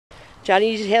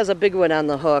Johnny has a big one on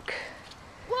the hook.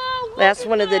 Whoa, Last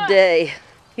one of the day.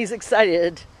 He's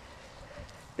excited.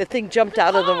 The thing jumped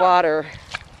out of the water.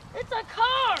 It's a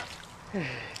carp!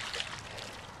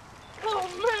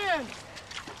 Oh man!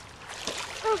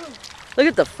 Look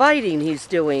at the fighting he's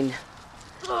doing.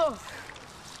 Oh,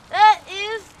 that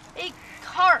is a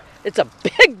carp. It's a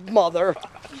big mother.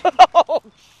 Oh,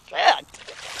 shit.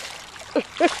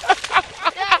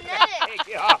 Dad, net it. Take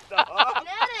you off the hook.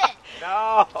 Net it.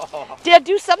 No. Dad,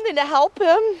 do something to help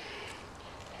him.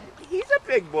 He's a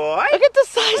big boy. Look at the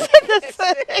size of this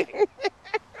thing.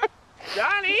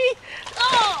 Johnny.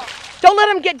 Oh! Don't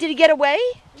let him get, did he get away?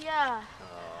 Yeah.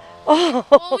 Oh.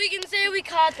 Well, we can say we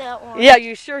caught that one. Yeah,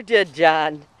 you sure did,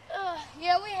 John.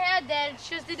 Yeah, we had that. It's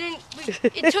just it didn't.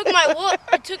 It took my wood.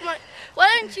 It took my.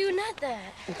 Why didn't you net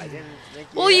that? I didn't think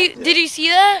you Well, had to. did you see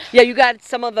that? Yeah, you got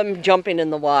some of them jumping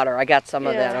in the water. I got some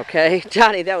of that, Yeah. okay?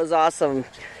 Johnny, that was awesome.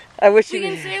 I wish We you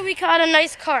can say we caught a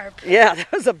nice carp. Yeah,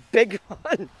 that was a big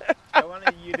one. I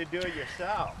wanted you to do it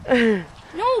yourself.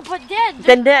 No, but Dad.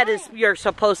 Then that is you're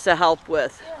supposed to help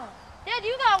with. Yeah. Dad,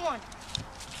 you got one.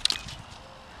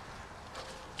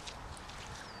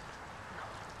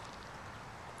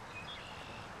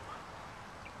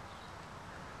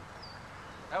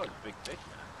 That was a big fish.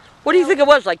 What do you think it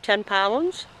was, like 10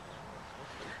 pounds?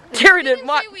 Terry didn't didn't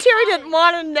say we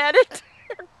want caught to net it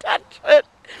or touch it.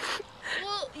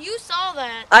 Well, you saw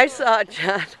that. I saw it,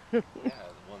 John. Yeah,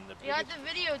 one of the You had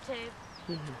biggest. the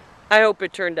videotape. I hope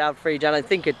it turned out for you, John. I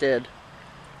think it did.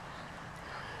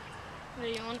 Do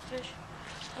you want to fish?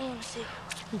 I want to see.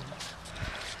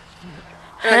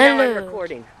 Now I'm Hello.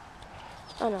 recording.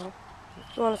 I know.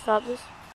 You want to stop this?